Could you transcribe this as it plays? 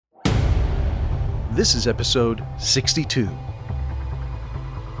This is episode 62.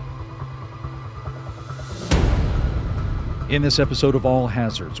 In this episode of All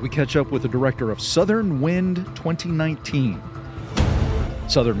Hazards, we catch up with the director of Southern Wind 2019.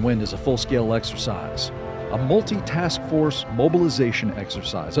 Southern Wind is a full-scale exercise, a multi-task force mobilization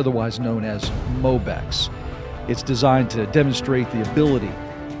exercise, otherwise known as MOBEX. It's designed to demonstrate the ability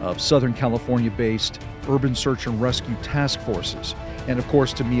of Southern California-based urban search and rescue task forces, and of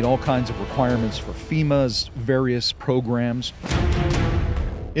course to meet all kinds of requirements for FEMA's various programs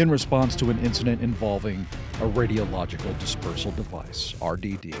in response to an incident involving a radiological dispersal device,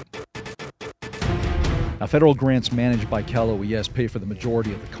 RDD. Now, federal grants managed by Cal OES pay for the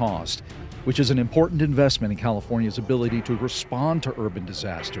majority of the cost, which is an important investment in California's ability to respond to urban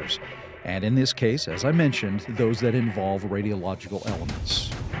disasters, and in this case, as I mentioned, those that involve radiological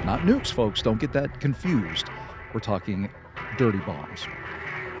elements. Not nukes, folks, don't get that confused. We're talking dirty bombs.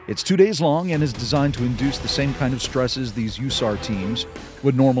 It's 2 days long and is designed to induce the same kind of stresses these USAR teams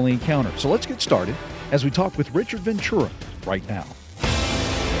would normally encounter. So let's get started as we talk with Richard Ventura right now.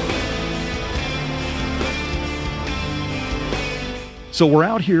 So we're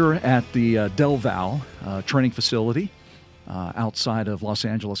out here at the Del Val training facility outside of Los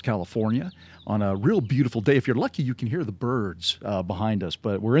Angeles, California, on a real beautiful day. If you're lucky, you can hear the birds behind us.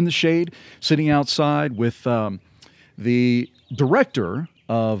 But we're in the shade, sitting outside with the director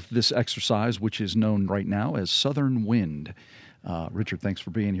of this exercise, which is known right now as Southern Wind. Richard, thanks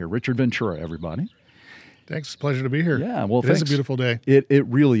for being here. Richard Ventura, everybody. Thanks. It's a pleasure to be here. Yeah, well, It is a beautiful day. It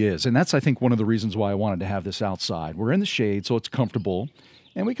really is. And that's, I think, one of the reasons why I wanted to have this outside. We're in the shade, so it's comfortable,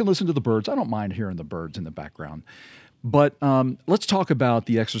 and we can listen to the birds. I don't mind hearing the birds in the background. But let's talk about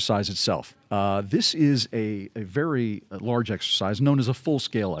the exercise itself. This is a very large exercise known as a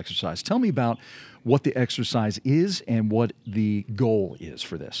full-scale exercise. Tell me about what the exercise is and what the goal is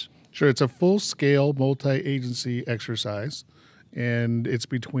for this. Sure. It's a full-scale multi-agency exercise, and it's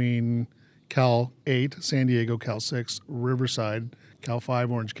between Cal 8, San Diego, Cal 6, Riverside, Cal 5,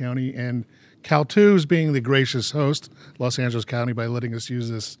 Orange County, and Cal 2 is being the gracious host, Los Angeles County, by letting us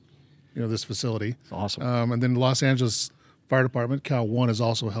use this facility. It's awesome. And then Los Angeles Fire Department, Cal 1, is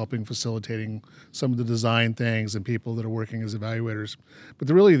also helping facilitating some of the design things and people that are working as evaluators. But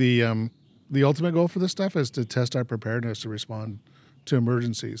the ultimate goal for this stuff is to test our preparedness to respond to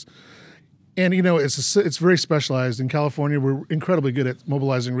emergencies. And, it's very specialized. In California, we're incredibly good at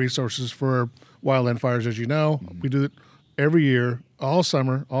mobilizing resources for wildland fires, as you know. Mm-hmm. We do it every year, all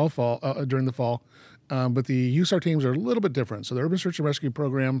summer, all fall, during the fall. But the USAR teams are a little bit different. So the Urban Search and Rescue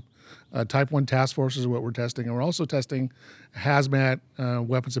Program, Type 1 task force is what we're testing. And we're also testing hazmat,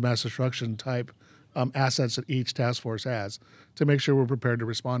 weapons of mass destruction type assets that each task force has to make sure we're prepared to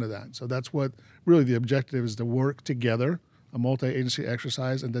respond to that. So that's what really the objective is, to work together, a multi-agency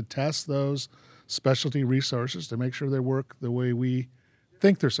exercise, and to test those specialty resources to make sure they work the way we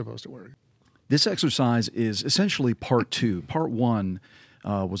think they're supposed to work. This exercise is essentially part two. Part one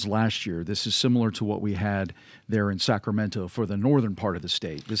was last year. This is similar to what we had there in Sacramento for the northern part of the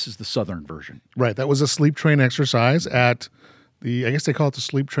state. This is the southern version. Right. That was a sleep train exercise at I guess they call it the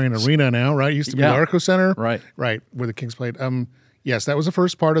Sleep Train Arena now, right? It used to be the Arco Center. Right. Right, where the Kings played. Yes, that was the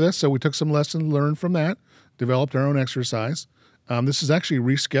first part of this. So we took some lessons learned from that, developed our own exercise. This is actually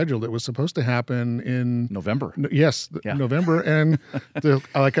rescheduled. It was supposed to happen in November. November. And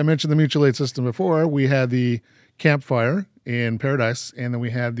like I mentioned, the mutual aid system before, we had the campfire in Paradise, and then we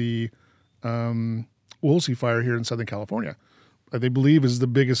had the Woolsey fire here in Southern California. They believe is the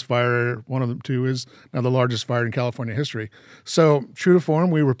biggest fire. One of them, too, is now the largest fire in California history. So true to form,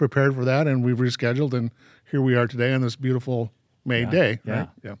 we were prepared for that, and we've rescheduled, and here we are today on this beautiful May day. Yeah.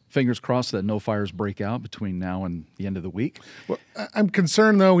 Right? Fingers crossed that no fires break out between now and the end of the week. Well, I'm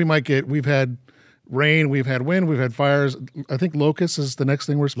concerned, though, we've had rain, we've had wind, we've had fires. I think locusts is the next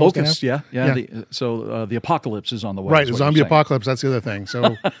thing we're supposed to have. Yeah. The apocalypse is on the way. Right, the zombie apocalypse, that's the other thing.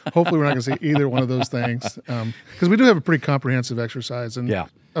 So hopefully we're not going to see either one of those things. Because we do have a pretty comprehensive exercise. And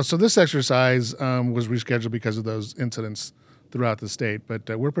so this exercise was rescheduled because of those incidents throughout the state.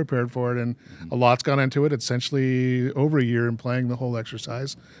 But we're prepared for it, and a lot's gone into it. Essentially over a year in playing the whole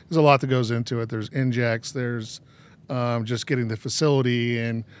exercise. There's a lot that goes into it. There's injects, there's just getting the facility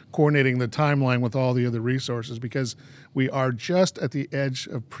and coordinating the timeline with all the other resources, because we are just at the edge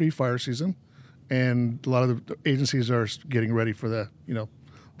of pre-fire season, and a lot of the agencies are getting ready for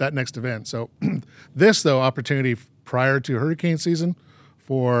that next event. So this, though, opportunity prior to hurricane season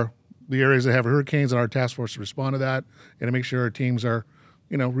for the areas that have hurricanes and our task force to respond to that and to make sure our teams are,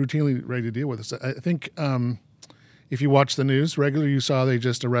 routinely ready to deal with this. I think if you watch the news regularly, you saw they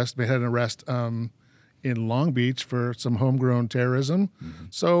just had an arrest in Long Beach for some homegrown terrorism. Mm-hmm.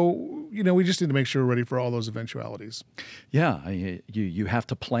 So we just need to make sure we're ready for all those eventualities. Yeah, you have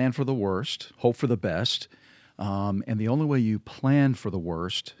to plan for the worst, hope for the best, and the only way you plan for the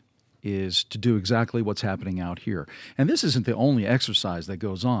worst is to do exactly what's happening out here. And this isn't the only exercise that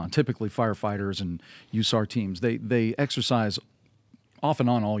goes on. Typically, firefighters and USAR teams, they exercise off and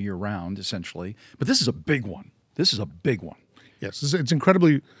on all year round, essentially. But this is a big one. This is a big one. Yes, it's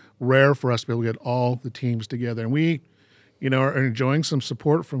incredibly rare for us to be able to get all the teams together. And we, are enjoying some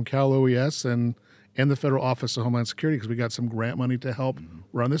support from Cal OES and the Federal Office of Homeland Security because we got some grant money to help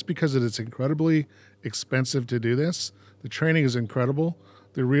run this because it is incredibly expensive to do this. The training is incredible.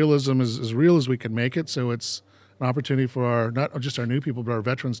 The realism is as real as we can make it. So it's an opportunity for not just our new people, but our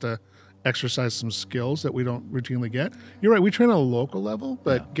veterans to exercise some skills that we don't routinely get. You're right. We train on a local level,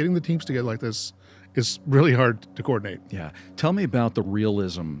 but getting the teams together like this is really hard to coordinate. Yeah. Tell me about the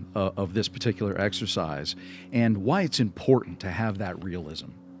realism of this particular exercise and why it's important to have that realism.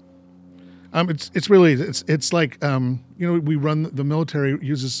 It's really like we run the military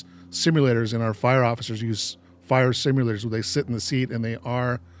uses simulators and our fire officers use fire simulators where they sit in the seat and they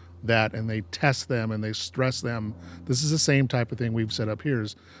are that and they test them and they stress them. This is the same type of thing we've set up here.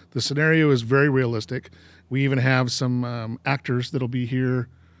 The scenario is very realistic. We even have some actors that'll be here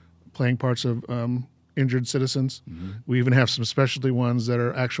playing parts of injured citizens. Mm-hmm. We even have some specialty ones that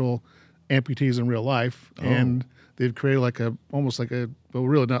are actual amputees in real life. Oh. And they've created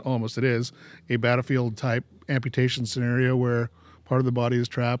really not almost, it is a battlefield type amputation scenario where part of the body is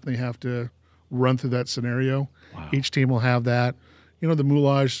trapped and they have to run through that scenario. Wow. Each team will have that. The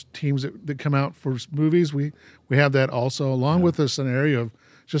moulage teams that come out for movies, we have that also, along with the scenario of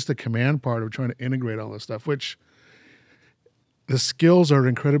just the command part of trying to integrate all this stuff, which the skills are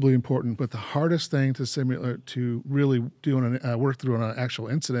incredibly important, but the hardest thing to simulate, to really do work through on an actual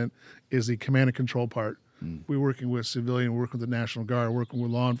incident is the command and control part. We're working with civilian, we're working with the National Guard, working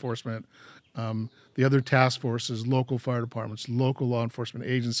with law enforcement, the other task forces, local fire departments, local law enforcement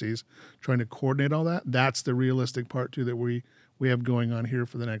agencies, trying to coordinate all that. That's the realistic part too that we have going on here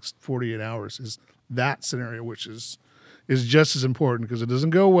for the next 48 hours is that scenario, which is just as important because it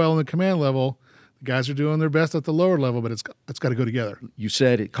doesn't go well in the command level. The guys are doing their best at the lower level, but it's got to go together. You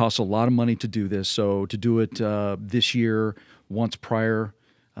said it costs a lot of money to do this. So to do it this year, once prior,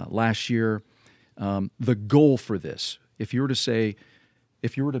 last year, the goal for this, if you were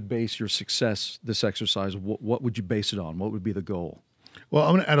to base your success, this exercise, what would you base it on? What would be the goal? Well,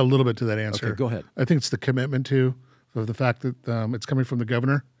 I'm going to add a little bit to that answer. Okay, go ahead. I think it's the commitment to the fact that it's coming from the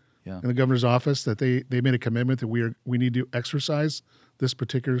governor and the governor's office that they made a commitment that we need to exercise this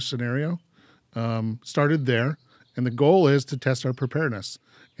particular scenario. Started there, and the goal is to test our preparedness,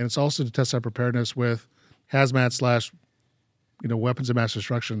 and it's also to test our preparedness with hazmat / weapons of mass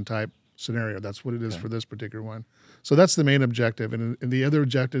destruction type scenario. That's what it is for this particular one. So that's the main objective, and the other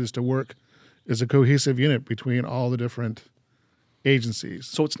objective is to work as a cohesive unit between all the different agencies.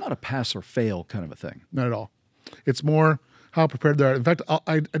 So it's not a pass or fail kind of a thing. Not at all. It's more how prepared they are. In fact,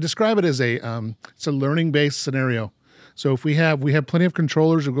 I describe it as it's a learning-based scenario. So if we have plenty of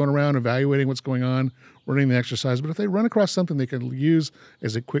controllers who are going around evaluating what's going on, running the exercise, but if they run across something they can use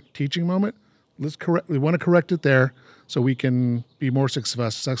as a quick teaching moment, we want to correct it there so we can be more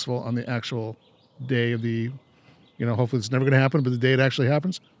successful on the actual day of the, hopefully it's never going to happen, but the day it actually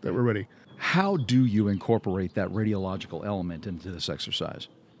happens, that we're ready. How do you incorporate that radiological element into this exercise?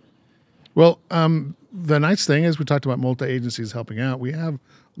 Well, the nice thing is we talked about multi-agencies helping out. We have a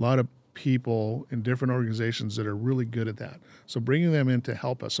lot of people in different organizations that are really good at that. So bringing them in to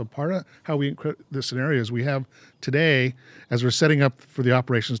help us. So part of how we the scenario is we have today, as we're setting up for the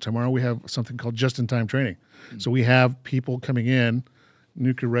operations tomorrow, we have something called just-in-time training. Mm-hmm. So we have people coming in,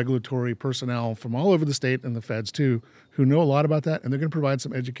 nuclear regulatory personnel from all over the state and the feds too, who know a lot about that, and they're going to provide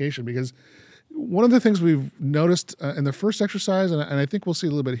some education because one of the things we've noticed in the first exercise, and I think we'll see a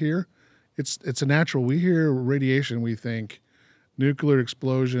little bit here, it's a natural. We hear radiation, we think nuclear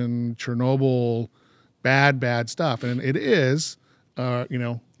explosion, Chernobyl, bad stuff. And it is,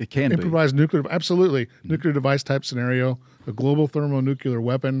 it can improvised nuclear, absolutely, nuclear device type scenario, a global thermonuclear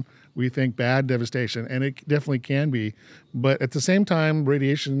weapon, we think bad devastation, and it definitely can be. But at the same time,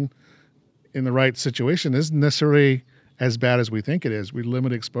 radiation in the right situation isn't necessarily as bad as we think it is. We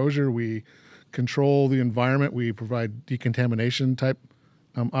limit exposure, we control the environment, we provide decontamination type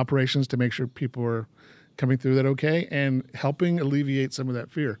operations to make sure people are coming through that okay, and helping alleviate some of that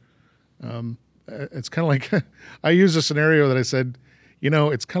fear. It's kind of like, I used a scenario that I said,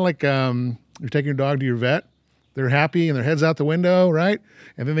 it's kind of like you're taking your dog to your vet. They're happy and their head's out the window, right?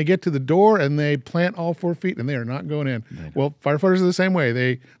 And then they get to the door and they plant all 4 feet and they are not going in. Well, firefighters are the same way.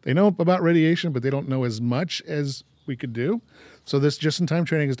 They know about radiation, but they don't know as much as we could do. So this just-in-time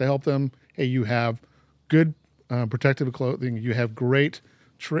training is to help them. Hey, you have good protective clothing. You have great,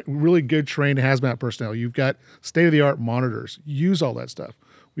 really good trained hazmat personnel. You've got state-of-the-art monitors. Use all that stuff.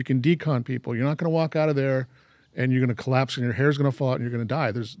 We can decon people. You're not going to walk out of there and you're going to collapse and your hair's going to fall out and you're going to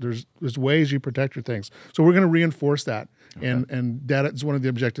die. There's ways you protect your things. So we're going to reinforce that. Okay. And that is one of the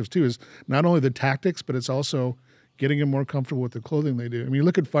objectives too, is not only the tactics, but it's also getting them more comfortable with the clothing they do. I mean, you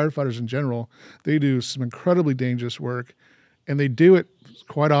look at firefighters in general, they do some incredibly dangerous work, and they do it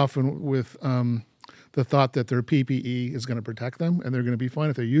quite often with the thought that their PPE is going to protect them and they're going to be fine.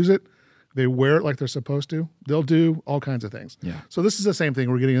 If they use it, they wear it like they're supposed to, they'll do all kinds of things. Yeah. So this is the same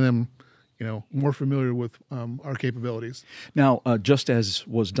thing. We're getting them, more familiar with our capabilities. Now, just as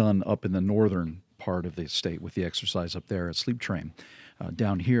was done up in the northern part of the state with the exercise up there at Sleep Train,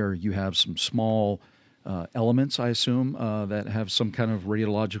 down here you have some small elements, I assume, that have some kind of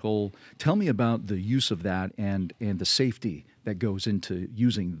radiological. Tell me about the use of that and the safety that goes into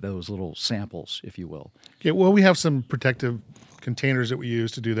using those little samples, if you will. Yeah, well, we have some protective containers that we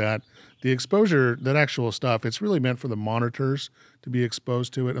use to do that. The exposure, that actual stuff, it's really meant for the monitors to be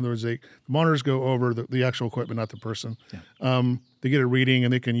exposed to it. In other words, the monitors go over the actual equipment, not the person. Yeah. They get a reading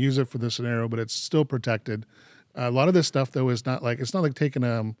and they can use it for the scenario, but it's still protected. A lot of this stuff, though, is not like, it's not like taking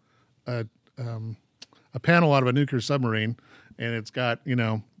a panel out of a nuclear submarine and it's got,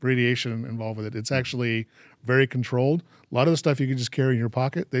 radiation involved with it. It's actually very controlled. A lot of the stuff you can just carry in your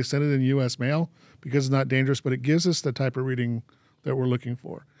pocket. They send it in U.S. mail because it's not dangerous, but it gives us the type of reading that we're looking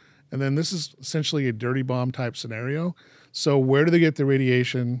for. And then this is essentially a dirty bomb type scenario. So where do they get the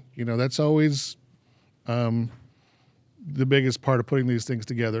radiation? That's always the biggest part of putting these things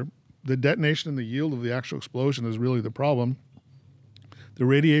together. The detonation and the yield of the actual explosion is really the problem. The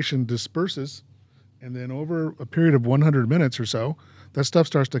radiation disperses, and then over a period of 100 minutes or so, that stuff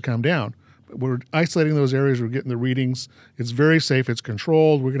starts to come down. We're isolating those areas. We're getting the readings. It's very safe. It's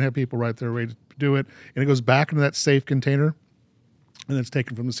controlled. We're going to have people right there ready to do it. And it goes back into that safe container, and it's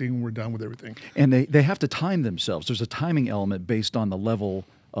taken from the scene when we're done with everything. And they have to time themselves. There's a timing element based on the level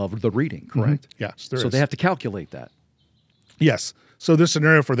of the reading, correct? Mm-hmm. Yes, there is. So they have to calculate that. Yes. So this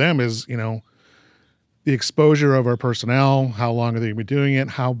scenario for them is, the exposure of our personnel, how long are they going to be doing it,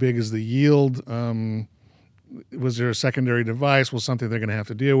 how big is the yield, was there a secondary device, was something they're going to have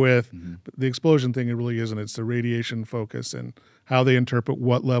to deal with. Mm-hmm. But the explosion thing, it really isn't. It's the radiation focus and how they interpret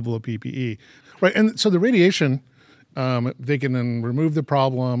what level of PPE. Right, and so the radiation, they can then remove the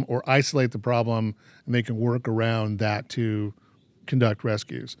problem or isolate the problem, and they can work around that to conduct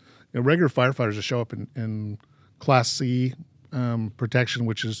rescues. Regular firefighters that show up in Class C protection,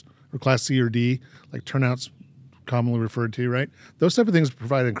 which is, or Class C or D, like turnouts commonly referred to, right? Those type of things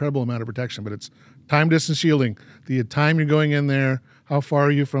provide an incredible amount of protection, but it's time, distance, shielding, the time you're going in there, how far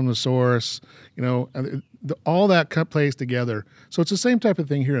are you from the source, all that plays together. So it's the same type of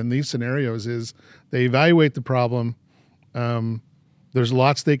thing here in these scenarios is they evaluate the problem. There's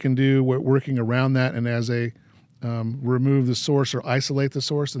lots they can do working around that, and as they remove the source or isolate the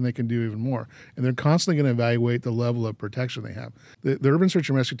source, then they can do even more. And they're constantly going to evaluate the level of protection they have. The urban search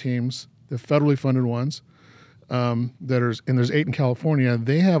and rescue teams, the federally funded ones, and there's 8 in California,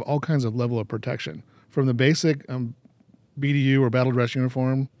 they have all kinds of level of protection. From the basic BDU or battle dress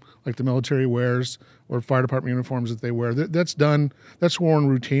uniform, like the military wears, or fire department uniforms that they wear, that's worn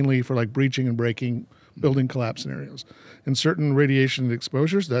routinely for like breaching and breaking, building collapse scenarios. In certain radiation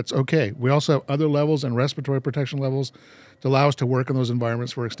exposures, that's okay. We also have other levels and respiratory protection levels to allow us to work in those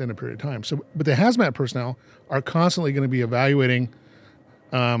environments for an extended period of time. So, but the hazmat personnel are constantly going to be evaluating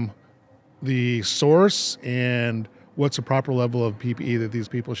the source and what's the proper level of PPE that these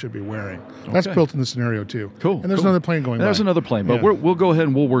people should be wearing. Okay. That's built in the scenario too. Cool. And there's another plane going by. There's another plane, but we'll go ahead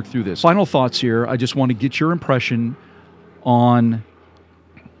and we'll work through this. Final thoughts here. I just want to get your impression on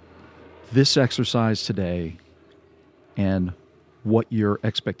this exercise today and what your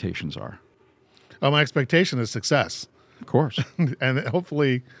expectations are. My expectation is success. Of course. And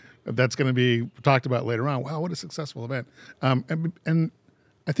hopefully that's going to be talked about later on. Wow, what a successful event. And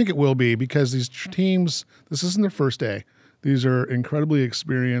I think it will be, because these teams, this isn't their first day. These are incredibly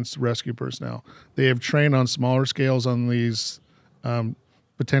experienced rescue personnel. They have trained on smaller scales on these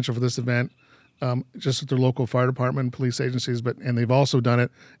potential for this event, just with their local fire department, police agencies, and they've also done it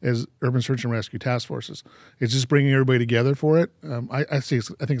as urban search and rescue task forces. It's just bringing everybody together for it. I think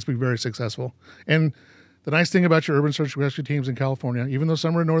it's been very successful. And the nice thing about your urban search and rescue teams in California, even though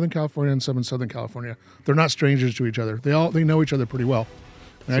some are in Northern California and some in Southern California, they're not strangers to each other. They know each other pretty well.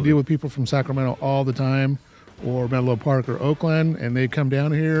 And I deal with people from Sacramento all the time, or Menlo Park or Oakland, and they come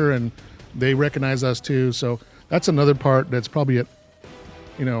down here and they recognize us too. So that's another part that's probably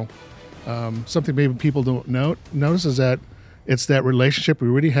something maybe people don't notice, is that it's that relationship we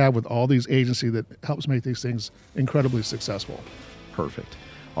really have with all these agencies that helps make these things incredibly successful. Perfect.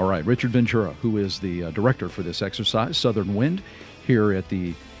 All right, Richard Ventura, who is the director for this exercise, Southern Wind, here at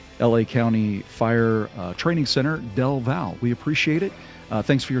the LA County Fire Training Center, Del Val. We appreciate it.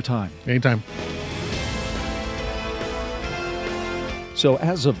 Thanks for your time. Anytime. So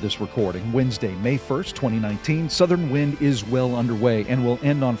as of this recording, Wednesday, May 1st, 2019, Southern Wind is well underway and will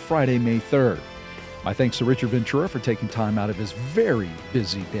end on Friday, May 3rd. My thanks to Richard Ventura for taking time out of his very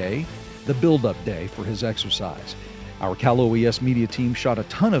busy day, the build-up day for his exercise. Our Cal OES media team shot a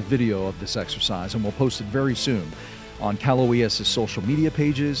ton of video of this exercise and will post it very soon on Cal OES's social media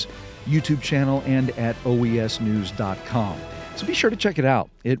pages, YouTube channel, and at oesnews.com. So be sure to check it out.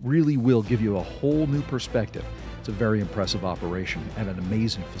 It really will give you a whole new perspective. It's a very impressive operation at an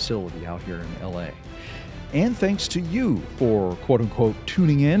amazing facility out here in LA. And thanks to you for quote-unquote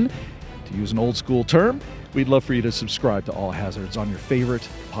tuning in. To use an old school term, we'd love for you to subscribe to All Hazards on your favorite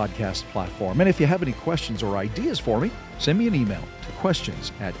podcast platform. And if you have any questions or ideas for me, send me an email to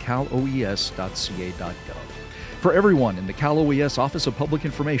questions@caloes.ca.gov. For everyone in the Cal OES Office of Public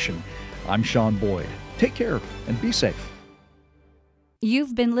Information, I'm Sean Boyd. Take care and be safe.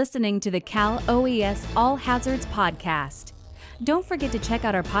 You've been listening to the Cal OES All Hazards podcast. Don't forget to check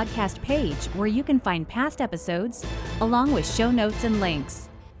out our podcast page where you can find past episodes along with show notes and links.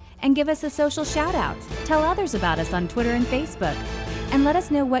 And give us a social shout out. Tell others about us on Twitter and Facebook. And let us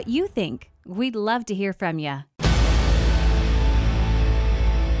know what you think. We'd love to hear from you.